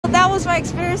was my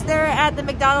experience there at the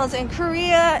McDonald's in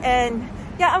Korea. And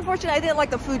yeah, unfortunately I didn't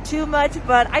like the food too much,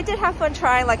 but I did have fun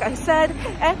trying, like I said,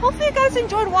 and hopefully you guys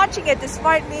enjoyed watching it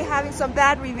despite me having some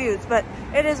bad reviews. But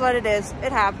it is what it is,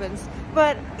 it happens.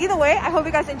 But either way, I hope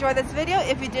you guys enjoyed this video.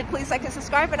 If you did, please like and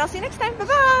subscribe, and I'll see you next time. Bye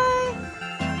bye.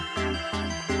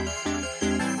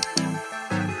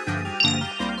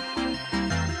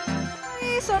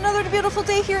 So another beautiful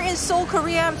day here in Seoul,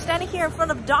 Korea. I'm standing here in front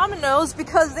of Domino's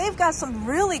because they've got some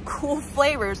really cool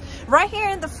flavors. Right here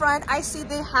in the front, I see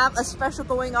they have a special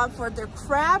going on for their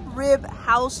crab rib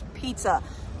house pizza.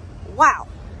 Wow.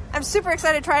 I'm super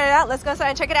excited to try it out. Let's go inside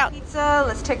and check it out. Pizza,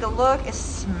 let's take a look. It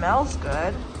smells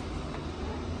good.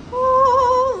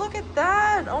 Oh, look at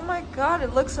that. Oh my God,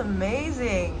 it looks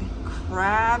amazing.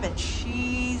 Crab and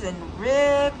cheese and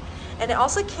rib. And it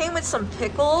also came with some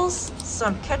pickles,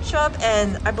 some ketchup,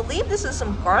 and I believe this is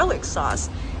some garlic sauce.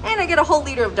 And I get a whole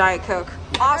liter of Diet Coke.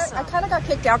 Awesome. I kind of got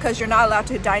kicked out because you're not allowed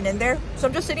to dine in there. So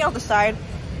I'm just sitting on the side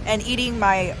and eating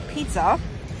my pizza.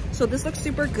 So this looks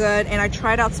super good. And I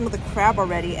tried out some of the crab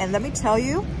already. And let me tell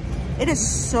you, it is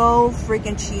so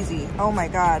freaking cheesy. Oh my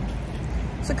God.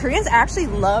 So Koreans actually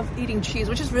love eating cheese,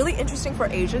 which is really interesting for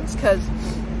Asians because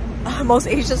most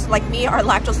Asians like me are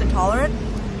lactose intolerant.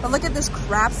 But look at this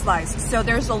crab slice. So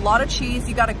there's a lot of cheese.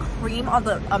 You got a cream on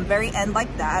the very end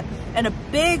like that. And a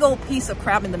big old piece of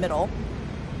crab in the middle.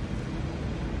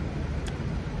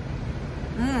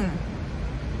 Mmm.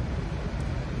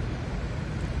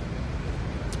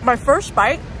 My first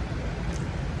bite,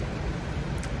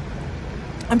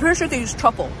 I'm pretty sure they use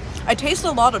truffle. I taste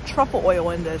a lot of truffle oil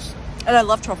in this. And I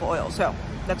love truffle oil, so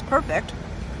that's perfect.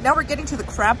 Now we're getting to the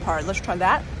crab part. Let's try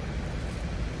that.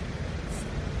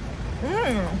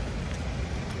 Mmm.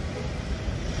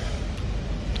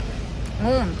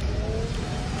 Mmm.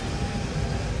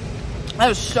 That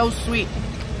is so sweet.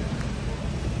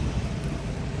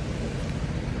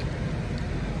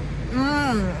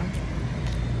 Mmm.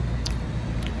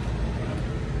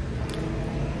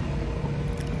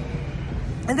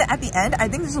 And then at the end, I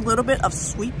think there's a little bit of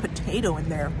sweet potato in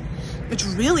there. It's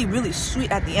really, really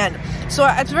sweet at the end. So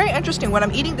it's very interesting. When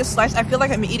I'm eating this slice, I feel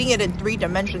like I'm eating it in 3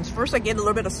 dimensions. First, I get a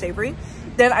little bit of savory.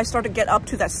 Then I start to get up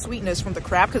to that sweetness from the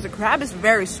crab because the crab is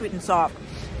very sweet and soft.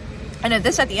 And then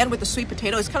this at the end with the sweet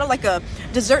potato is kind of like a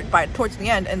dessert bite towards the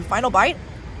end. And final bite.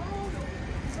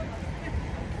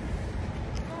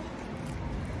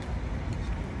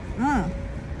 Mmm.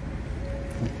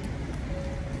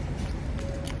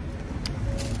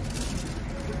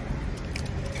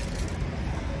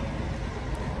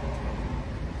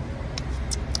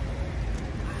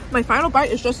 My final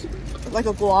bite is just like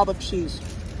a glob of cheese.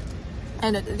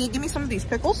 And they give me some of these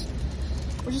pickles,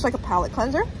 which is like a palate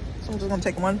cleanser. So I'm just gonna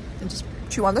take one and just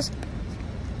chew on this.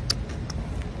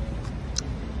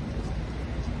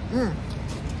 Mmm.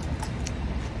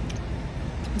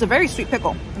 It's a very sweet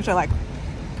pickle, which I like.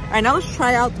 All right, now let's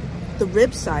try out the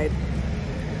rib side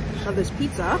of this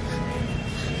pizza.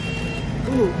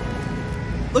 Ooh,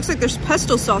 looks like there's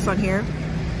pesto sauce on here.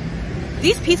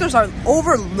 These pizzas are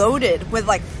overloaded with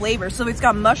like flavor. So it's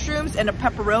got mushrooms and a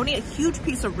pepperoni, a huge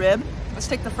piece of rib. Let's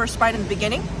take the first bite in the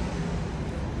beginning.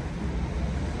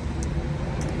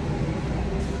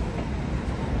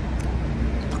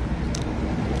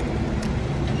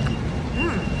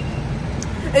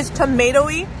 Mmm. It's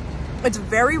tomatoey. It's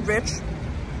very rich.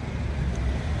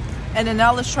 And then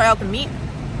now let's try out the meat.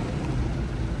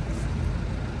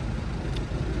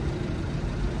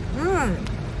 Mmm.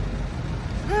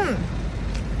 Mmm.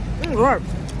 Good.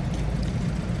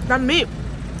 That meat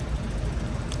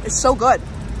is so good.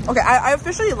 Okay, I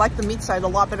officially like the meat side a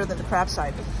lot better than the crab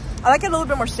side. I like it a little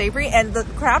bit more savory, and the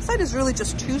crab side is really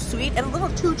just too sweet and a little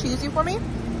too cheesy for me.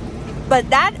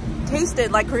 But that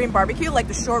tasted like Korean barbecue, like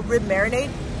the short rib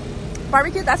marinade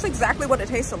barbecue. That's exactly what it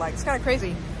tasted like. It's kind of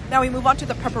crazy. Now we move on to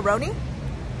the pepperoni.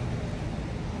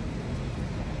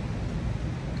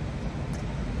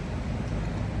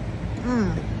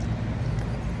 Mmm.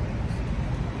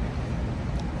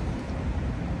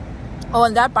 Oh,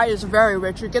 and that bite is very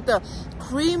rich. You get the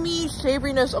creamy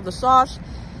savoriness of the sauce,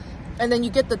 and then you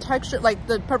get the texture, like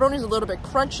the pepperoni is a little bit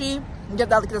crunchy. You get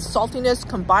that like the saltiness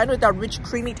combined with that rich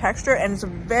creamy texture, and it's a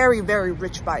very, very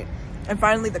rich bite. And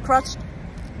finally the crust.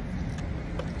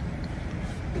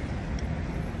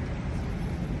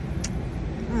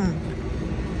 Mmm.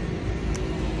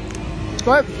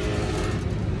 Good.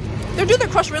 They do the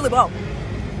crust really well.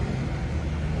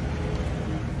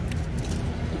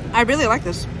 I really like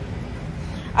this.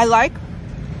 I like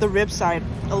the rib side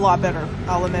a lot better,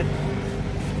 I'll admit.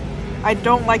 I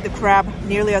don't like the crab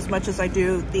nearly as much as I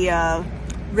do the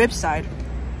rib side.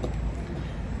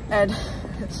 And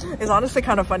It's honestly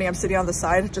kind of funny. I'm sitting on the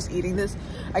side just eating this.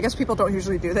 I guess people don't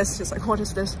usually do this. Just like, what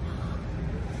is this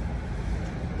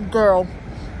girl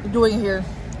doing here?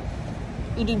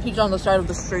 Eating pizza on the side of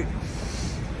the street.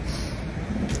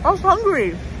 I was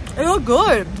hungry. It looked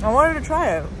good. I wanted to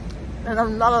try it. And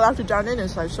I'm not allowed to dine in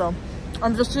inside, so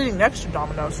I'm just sitting next to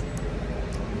Domino's.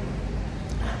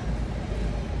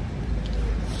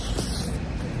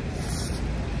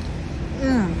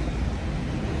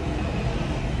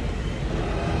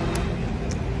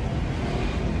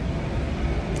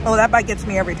 Oh, that bite gets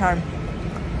me every time.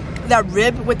 That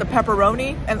rib with the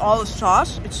pepperoni and all the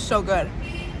sauce, it's so good.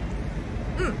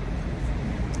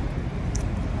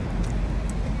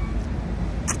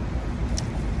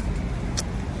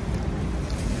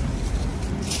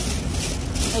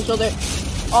 And so they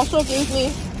also gave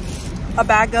me a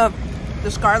bag of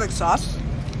this garlic sauce,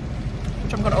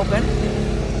 which I'm gonna open.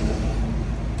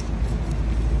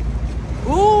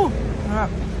 Ooh, yeah.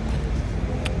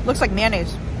 Looks like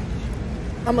mayonnaise.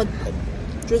 I'm gonna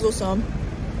drizzle some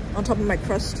on top of my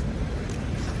crust.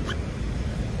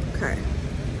 Okay.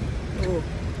 Ooh,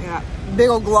 yeah. Big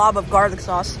old glob of garlic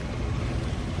sauce.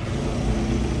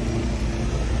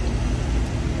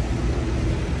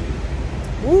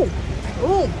 Ooh,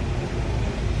 ooh.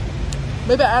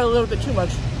 Maybe I add a little bit too much.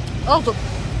 Also,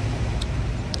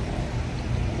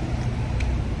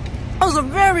 that was a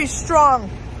very strong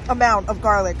amount of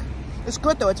garlic. It's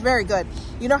good though. It's very good.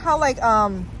 You know how like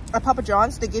at Papa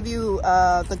John's they give you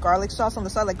the garlic sauce on the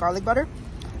side, like garlic butter?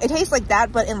 It tastes like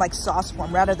that, but in like sauce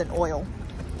form rather than oil.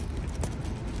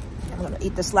 I'm gonna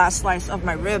eat this last slice of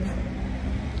my rib.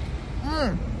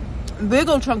 Big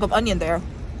old chunk of onion there.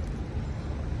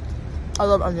 I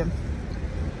love onion.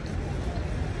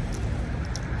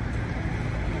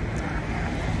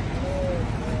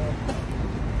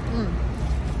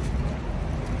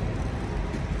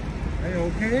 Are you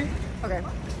okay? Okay.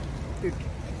 Dude.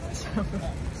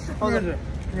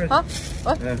 Huh?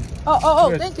 What? Yeah.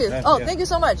 Oh, thank you. Yeah, Oh, yeah. thank you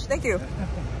so much. Thank you.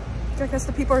 Because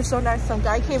the people are so nice. Some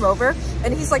guy came over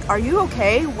and he's like, are you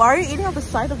okay? Why are you eating on the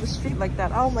side of the street like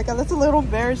that? Oh my god, that's a little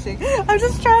embarrassing. I'm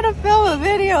just trying to film a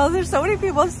video. There's so many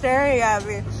people staring at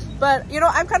me. But, you know,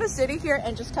 I'm kind of sitting here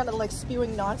and just kind of like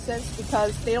spewing nonsense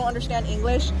because they don't understand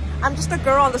English. I'm just a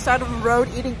girl on the side of the road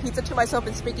eating pizza to myself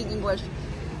and speaking English.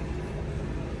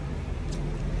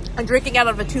 And drinking out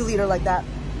of a 2-liter like that.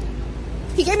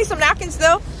 He gave me some napkins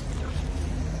though.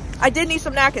 I did need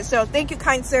some napkins, so thank you,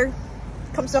 kind sir.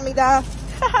 Kamsahamnida.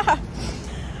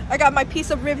 I got my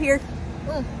piece of rib here.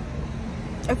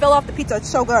 It fell off the pizza. It's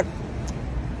so good.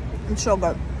 It's so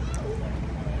good.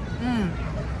 I'm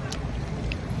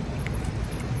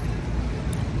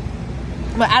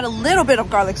gonna add a little bit of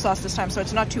garlic sauce this time so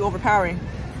it's not too overpowering.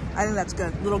 I think that's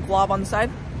good. Little glob on the side.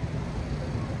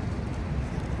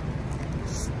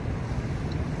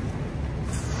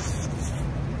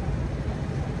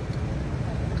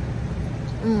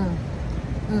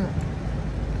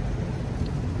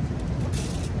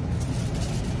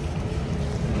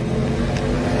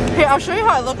 Here, I'll show you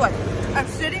how I look like. I'm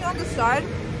sitting on the side,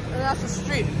 and that's the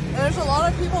street. And there's a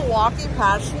lot of people walking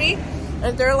past me,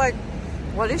 and they're like,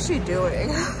 what is she doing?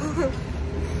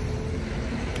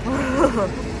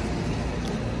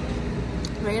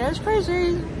 Raina's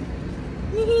crazy.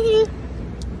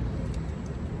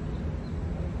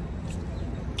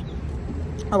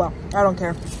 Oh well, I don't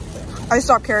care. I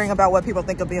stopped caring about what people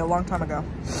think of me a long time ago.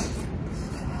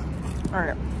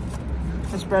 Alright.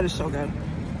 This bread is so good.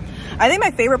 I think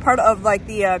my favorite part of like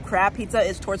the crab pizza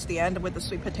is towards the end with the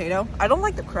sweet potato. I don't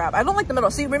like the crab. I don't like the middle.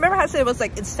 See, remember how I said it was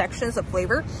like in sections of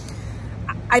flavor?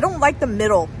 I don't like the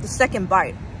middle, the second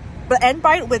bite. The end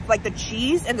bite with like the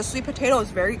cheese and the sweet potato is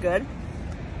very good.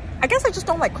 I guess I just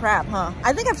don't like crab, huh?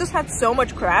 I think I've just had so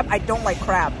much crab, I don't like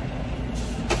crab.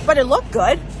 But it looked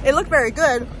good. It looked very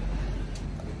good.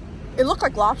 It looked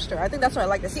like lobster. I think that's why I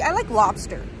like it. See, I like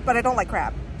lobster, but I don't like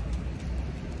crab.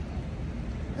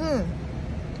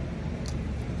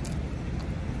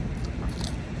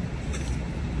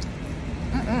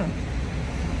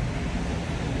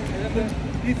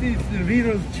 This is the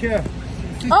Reno's chair.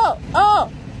 Oh.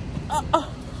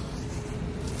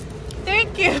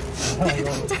 Thank you.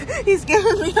 He's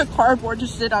giving me a cardboard to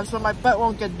sit on so my butt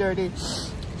won't get dirty.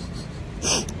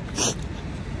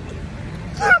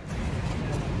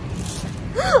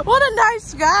 What a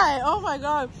nice guy. Oh my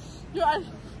god.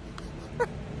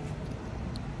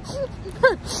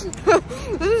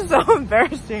 This is so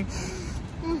embarrassing.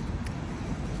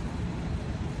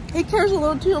 He cares a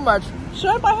little too much. Should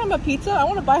I buy him a pizza? I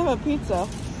want to buy him a pizza.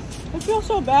 I feel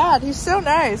so bad. He's so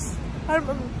nice.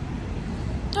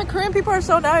 Korean people are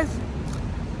so nice.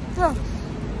 Yeah.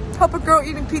 help a girl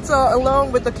eating pizza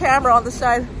alone with the camera on the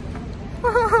side.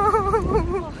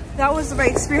 That was my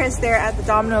experience there at the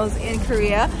Domino's in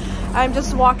Korea. I'm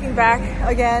just walking back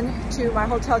again to my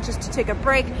hotel just to take a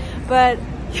break, but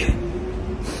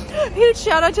huge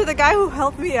shout out to the guy who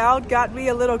helped me out, got me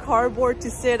a little cardboard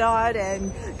to sit on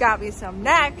and got me some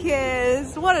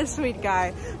napkins. What a sweet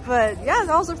guy. But yeah,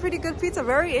 that was a pretty good pizza,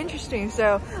 very interesting.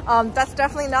 So that's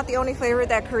definitely not the only flavor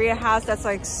that Korea has that's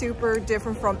like super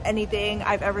different from anything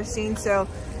I've ever seen. So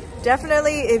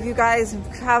definitely, if you guys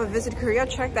have a visit to Korea,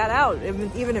 check that out.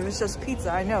 Even if it's just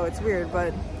pizza. I know it's weird,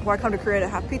 but why come to Korea to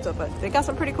have pizza? But they got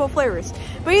some pretty cool flavors.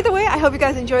 But either way, I hope you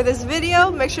guys enjoyed this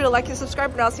video. Make sure to like and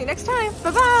subscribe, and I'll see you next time.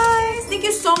 Bye-bye! Thank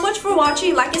you so much for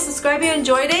watching. Like and subscribe if you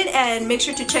enjoyed it, and make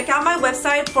sure to check out my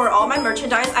website for all my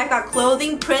merchandise. I've got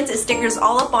clothing, prints, and stickers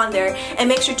all up on there. And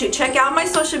make sure to check out my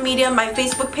social media, my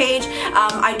Facebook page.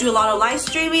 I do a lot of live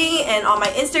streaming, and on my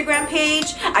Instagram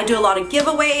page, I do a lot of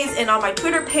giveaways, and on my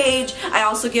Twitter page, I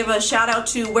also give a shout out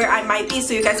to where I might be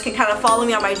so you guys can kind of follow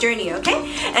me on my journey,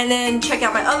 okay? And then check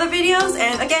out my other videos,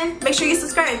 and again, make sure you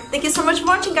subscribe. Thank you so much for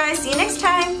watching, guys. See you next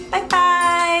time. Bye bye.